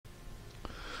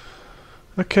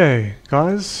Okay,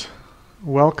 guys,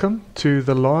 welcome to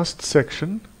the last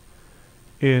section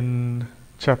in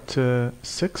chapter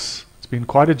 6. It's been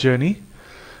quite a journey.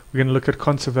 We're going to look at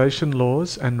conservation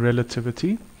laws and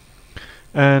relativity.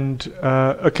 And,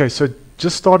 okay, so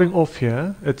just starting off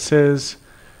here, it says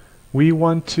we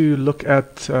want to look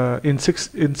at, in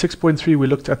 6.3 we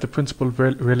looked at the principle of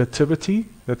relativity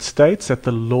that states that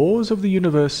the laws of the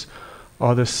universe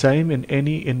are the same in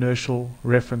any inertial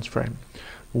reference frame.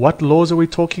 What laws are we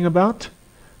talking about?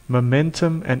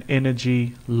 Momentum and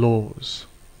energy laws.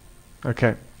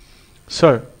 Okay,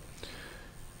 so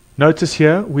notice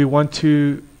here we want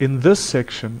to, in this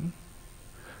section,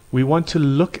 we want to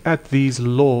look at these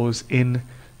laws in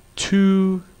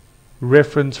two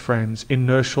reference frames,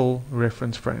 inertial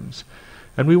reference frames.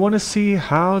 And we want to see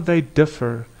how they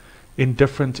differ in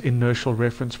different inertial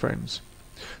reference frames.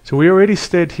 So we already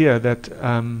said here that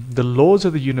the laws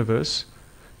of the universe,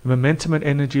 the momentum and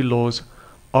energy laws,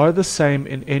 are the same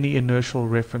in any inertial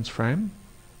reference frame.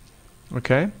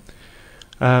 Okay,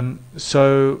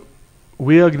 so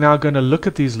we are now going to look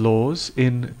at these laws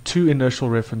in two inertial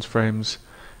reference frames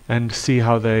and see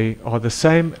how they are the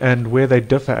same and where they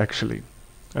differ actually.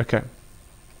 Okay,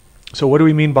 so what do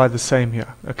we mean by the same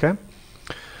here? Okay,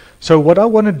 so what I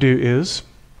want to do is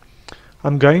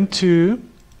I'm going to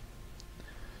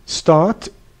start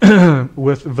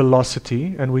with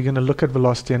velocity, and we're going to look at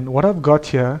velocity. And what I've got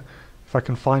here, if I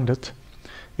can find it,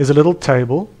 is a little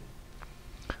table,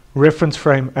 reference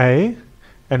frame A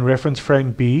and reference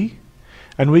frame B,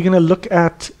 and we're going to look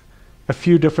at a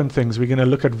few different things. We're going to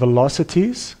look at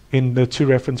velocities in the two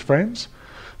reference frames.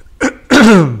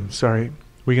 Sorry,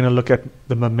 we're going to look at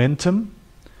the momenta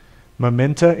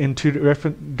in two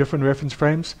different reference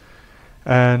frames,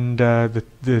 and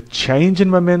the change in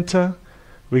momenta.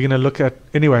 We're going to look at,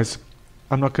 anyways,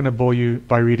 I'm not going to bore you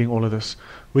by reading all of this.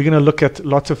 We're going to look at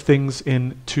lots of things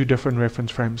in two different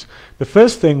reference frames. The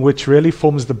first thing, which really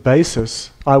forms the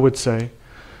basis, I would say,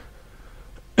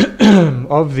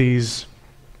 of these,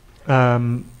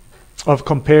 of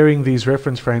comparing these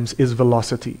reference frames is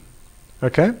velocity.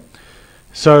 Okay?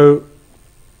 So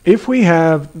if we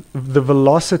have the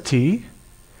velocity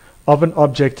of an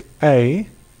object A,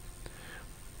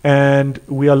 and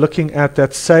we are looking at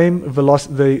that same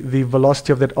velocity, the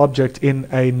velocity of that object in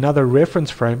another reference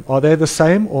frame, are they the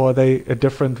same or are they a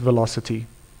different velocity?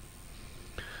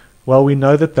 Well, we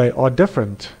know that they are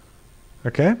different.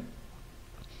 Okay?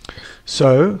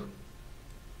 So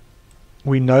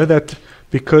we know that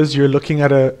because you're looking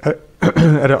at at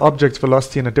an object's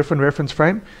velocity in a different reference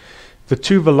frame, the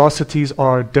two velocities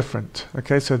are different.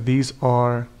 Okay, so these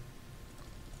are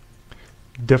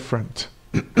different.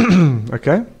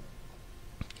 Okay,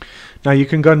 now you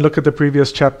can go and look at the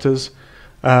previous chapters.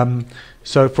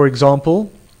 So for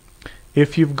example,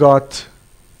 if you've got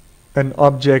an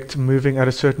object moving at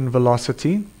a certain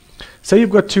velocity, say you've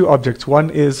got two objects, one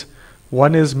is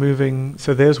moving,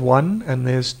 so there's one and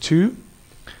there's two,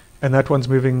 and that one's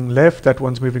moving left, that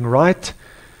one's moving right,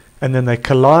 and then they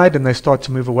collide and they start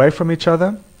to move away from each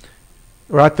other.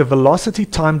 Right, the velocity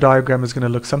time diagram is going to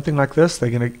look something like this.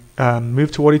 They're going to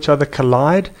move toward each other,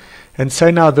 collide, and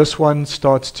say now this one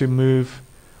starts to move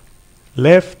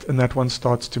left and that one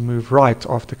starts to move right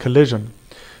after collision.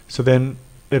 So then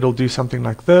it'll do something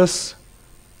like this,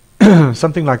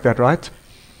 something like that, right?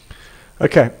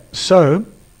 Okay, so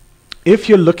if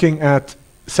you're looking at,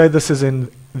 say this is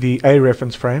in the A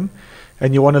reference frame,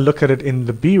 and you want to look at it in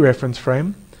the B reference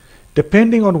frame,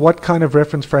 depending on what kind of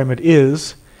reference frame it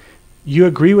is, you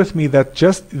agree with me that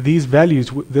just these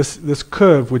values, this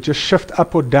curve would just shift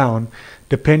up or down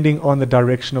depending on the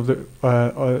direction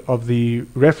of the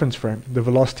reference frame, the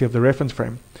velocity of the reference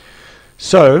frame.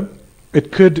 So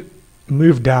it could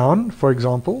move down, for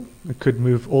example. It could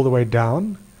move all the way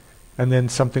down and then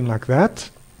something like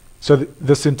that. So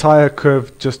this entire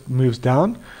curve just moves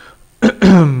down.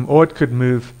 Or it could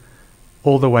move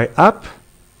all the way up,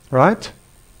 right,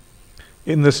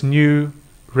 in this new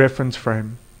reference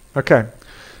frame. Okay,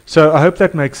 so I hope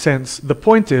that makes sense. The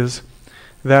point is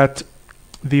that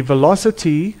the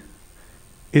velocity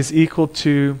is equal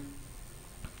to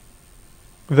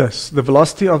this. The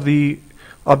velocity of the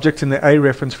object in the A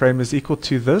reference frame is equal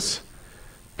to this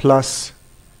plus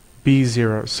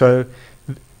B0. So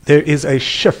there is a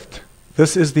shift.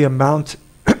 This is the amount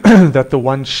that the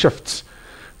one shifts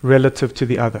relative to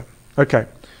the other. Okay.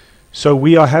 So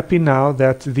we are happy now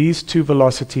that these two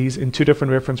velocities in two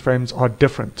different reference frames are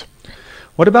different.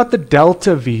 What about the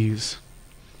delta V's?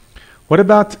 What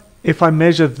about if I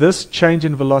measure this change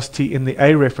in velocity in the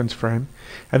A reference frame,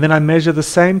 and then I measure the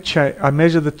same I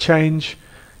measure the change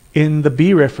in the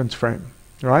B reference frame,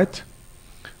 right?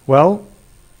 Well,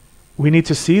 we need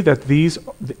to see that these,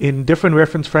 in different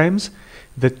reference frames,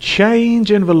 the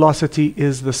change in velocity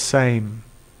is the same.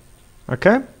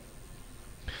 Okay?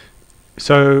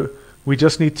 So we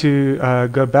just need to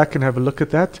go back and have a look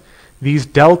at that. These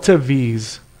delta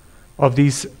V's of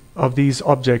these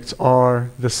objects are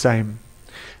the same.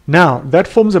 Now, that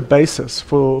forms a basis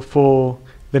for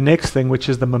the next thing, which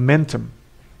is the momentum.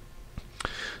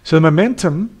 So the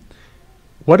momentum,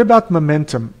 what about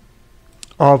momentum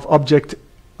of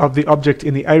the object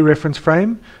in the A reference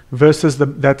frame versus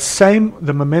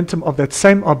the momentum of that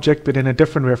same object but in a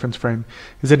different reference frame?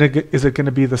 Is it going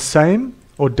to be the same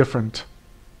or different?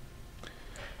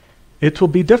 It will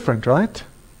be different, right?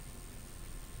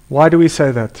 Why do we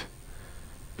say that?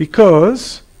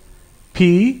 Because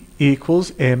P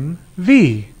equals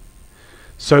mv.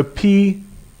 So P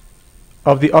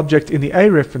of the object in the A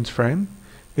reference frame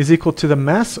is equal to the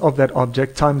mass of that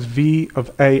object times V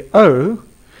of AO,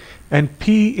 and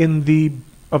P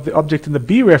of the object in the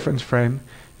B reference frame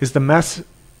is the mass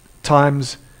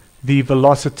times the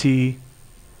velocity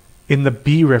in the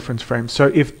B reference frame. So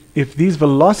if these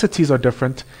velocities are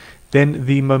different, then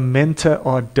the momenta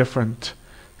are different.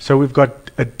 So we've got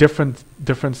a difference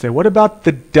there. What about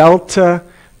the delta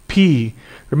P?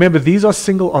 Remember, these are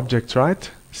single objects, right?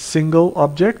 Single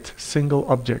object, single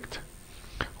object.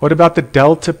 What about the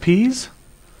delta P's?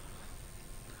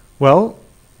 Well,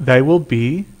 they will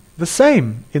be the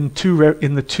same in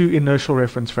the two inertial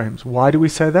reference frames. Why do we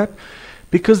say that?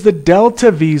 Because the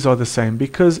delta V's are the same.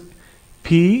 Because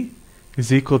P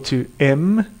is equal to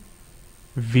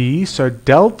mv, so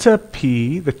delta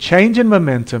P, the change in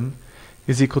momentum,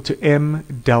 is equal to m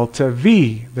delta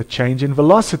V, the change in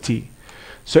velocity.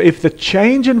 So if the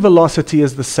change in velocity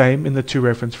is the same in the two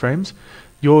reference frames,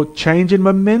 your change in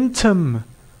momentum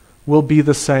will be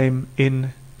the same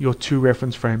in your two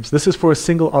reference frames. This is for a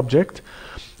single object.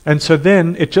 And so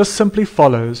then it just simply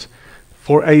follows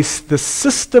for the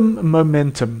system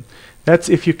momentum. That's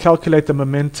if you calculate the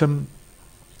momentum,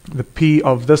 the P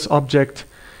of this object,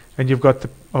 and you've got the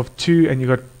of 2, and you've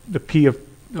got the P of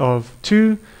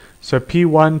 2. So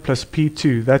P1 plus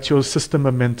P2, that's your system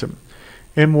momentum.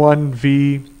 M1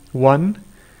 V1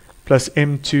 plus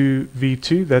M2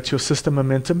 V2, that's your system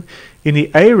momentum. In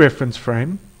the A reference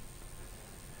frame,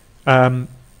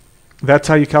 that's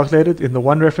how you calculate it in the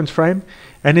one reference frame.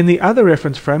 And in the other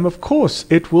reference frame, of course,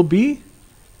 it will be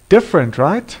different,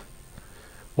 right?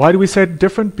 Why do we say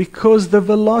different? Because the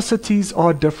velocities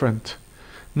are different.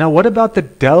 Now, what about the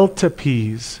delta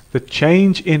P's, the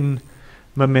change in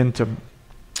momentum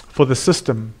for the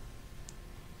system?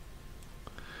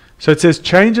 So it says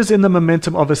changes in the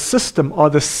momentum of a system are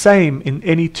the same in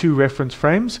any two reference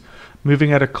frames,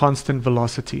 moving at a constant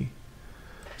velocity.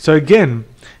 So again,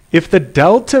 if the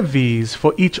delta V's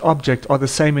for each object are the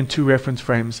same in two reference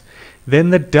frames,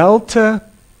 then the delta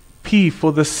P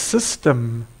for the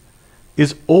system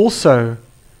is also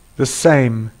the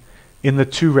same in the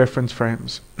two reference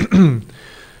frames.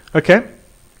 Okay,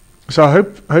 so I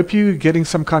hope you're getting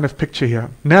some kind of picture here.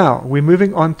 Now, we're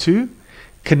moving on to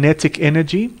kinetic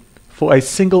energy for a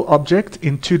single object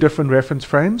in two different reference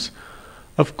frames.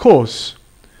 Of course,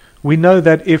 we know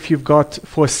that if you've got,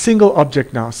 for a single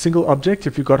object now,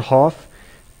 if you've got half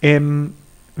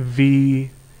mv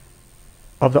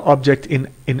of the object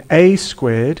in A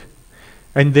squared,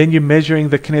 and then you're measuring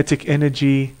the kinetic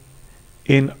energy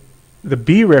in the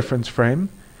B reference frame,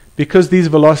 because these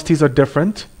velocities are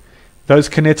different, those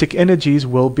kinetic energies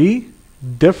will be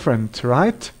different,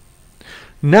 right?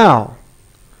 Now,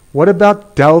 what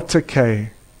about delta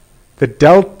K?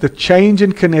 The change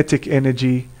in kinetic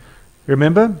energy.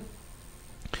 Remember,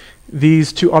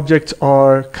 these two objects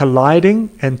are colliding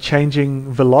and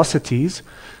changing velocities,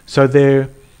 so they're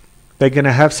going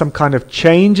to have some kind of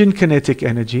change in kinetic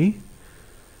energy.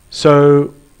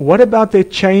 So what about their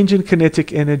change in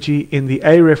kinetic energy in the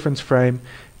A reference frame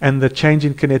and the change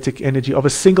in kinetic energy of a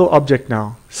single object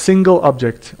now? Single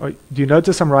object. Do you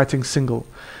notice I'm writing single?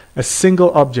 A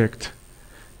single object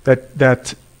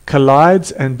that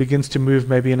collides and begins to move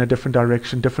maybe in a different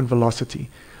direction, different velocity.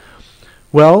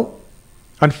 Well,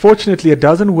 unfortunately, it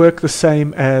doesn't work the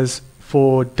same as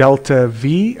for delta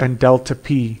V and delta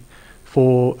P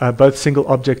for both single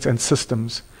objects and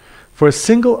systems. For a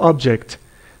single object,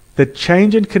 the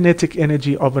change in kinetic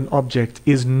energy of an object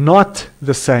is not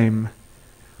the same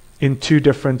in two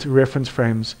different reference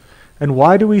frames. And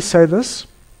why do we say this?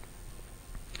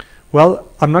 Well,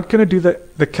 I'm not going to do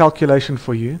the calculation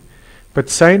for you, but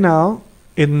say now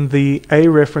in the A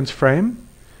reference frame,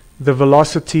 the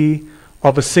velocity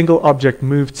of a single object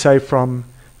moved, say, from,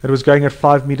 it was going at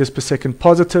 5 meters per second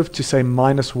positive to, say,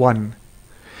 -1.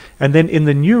 And then in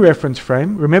the new reference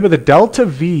frame, remember the delta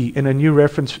V in a new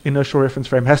inertial reference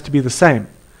frame has to be the same.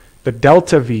 The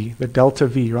delta V,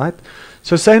 right?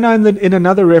 So say now in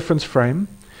another reference frame,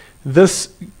 this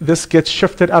gets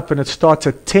shifted up and it starts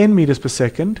at 10 meters per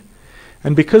second.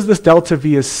 And because this delta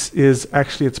V is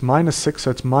actually, it's -6,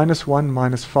 so it's -1,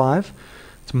 -5.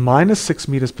 It's -6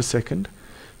 meters per second.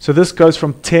 So this goes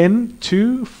from 10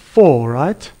 to 4,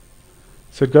 right?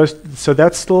 So it goes, so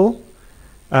that's still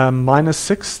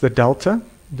 -6, the delta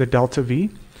V.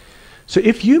 So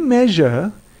if you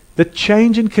measure the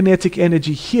change in kinetic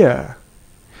energy here,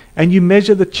 and you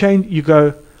measure the change, you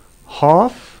go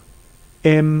half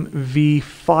mv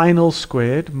final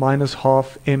squared minus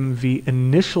half mv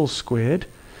initial squared.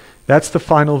 That's the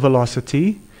final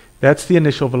velocity. That's the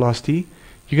initial velocity.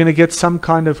 You're going to get some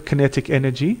kind of kinetic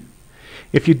energy.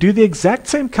 If you do the exact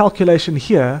same calculation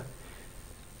here,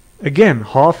 again,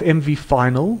 half mv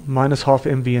final minus half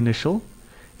mv initial,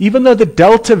 even though the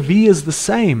delta V is the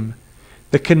same,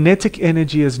 the kinetic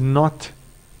energy is not.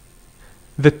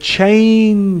 The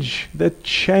change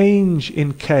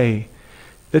in K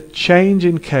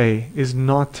is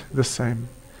not the same.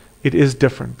 It is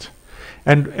different.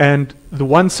 And the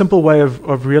one simple way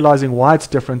of realizing why it's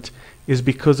different is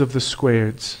because of the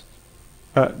squareds.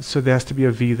 So there has to be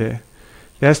a V there.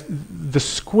 The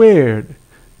squared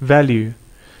value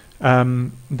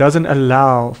doesn't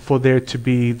allow for there to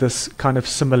be this kind of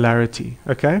similarity.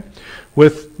 Okay,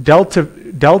 with delta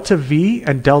V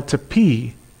and delta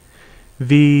P,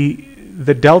 the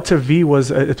delta V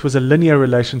was a linear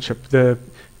relationship. The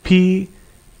P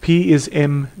is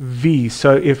mv.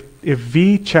 So if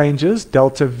V changes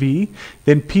delta V,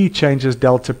 then P changes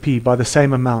delta P by the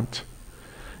same amount.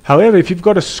 However, if you've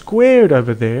got a squared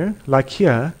over there, like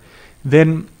here,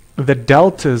 then the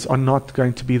deltas are not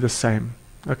going to be the same.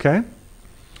 Okay?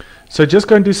 So just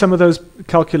go and do some of those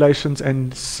calculations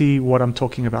and see what I'm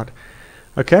talking about.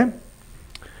 Okay?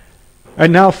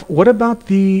 And now, what about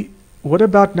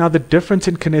now the difference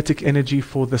in kinetic energy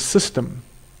for the system?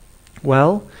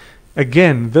 Well,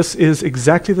 again, this is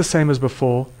exactly the same as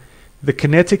before. The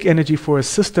kinetic energy for a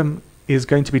system is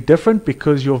going to be different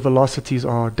because your velocities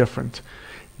are different.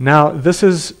 Now, this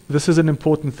is an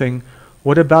important thing.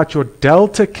 What about your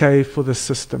delta K for the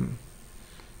system?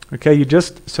 Okay,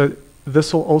 so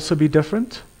this will also be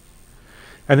different.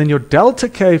 And then your delta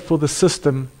K for the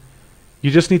system,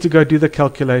 you just need to go do the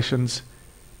calculations.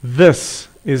 This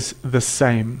is the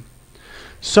same.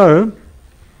 So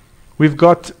we've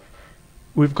got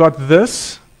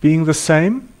this being the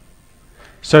same.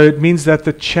 So it means that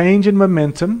the change in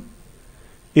momentum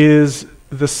is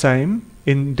the same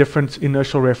in different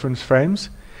inertial reference frames,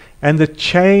 and the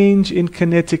change in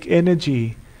kinetic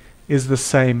energy is the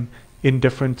same in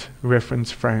different reference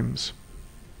frames.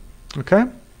 Okay?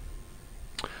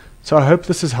 So I hope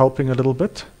this is helping a little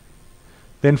bit.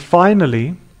 Then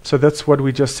finally, so that's what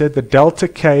we just said, the delta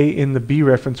K in the B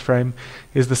reference frame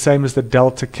is the same as the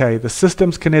delta K. The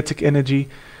system's kinetic energy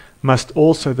must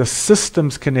also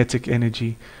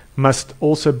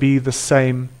be the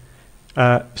same.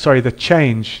 The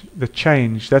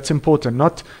change, that's important.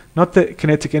 Not the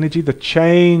kinetic energy, the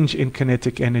change in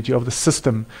kinetic energy of the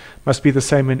system must be the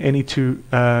same in any two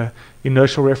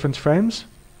inertial reference frames.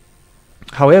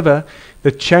 However,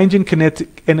 the change in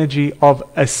kinetic energy of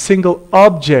a single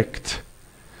object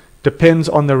depends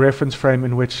on the reference frame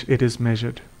in which it is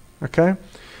measured. Okay?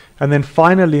 And then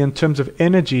finally, in terms of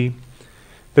energy,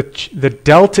 the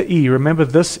delta E, remember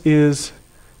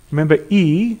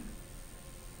E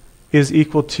is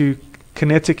equal to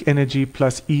kinetic energy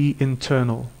plus E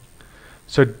internal.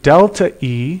 So delta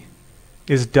E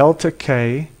is delta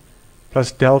K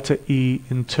plus delta E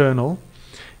internal.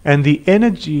 And the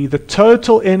energy, the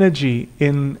total energy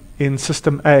in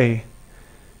system A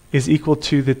is equal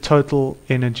to the total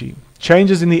energy.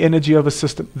 Changes in the energy of a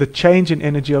system, the change in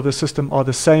energy of the system are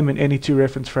the same in any two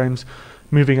reference frames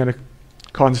moving at a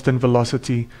constant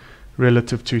velocity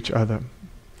relative to each other.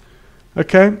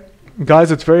 Okay,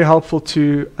 guys, it's very helpful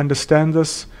to understand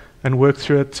this and work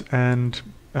through it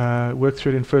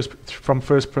from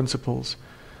first principles.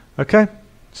 Okay,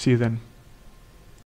 see you then.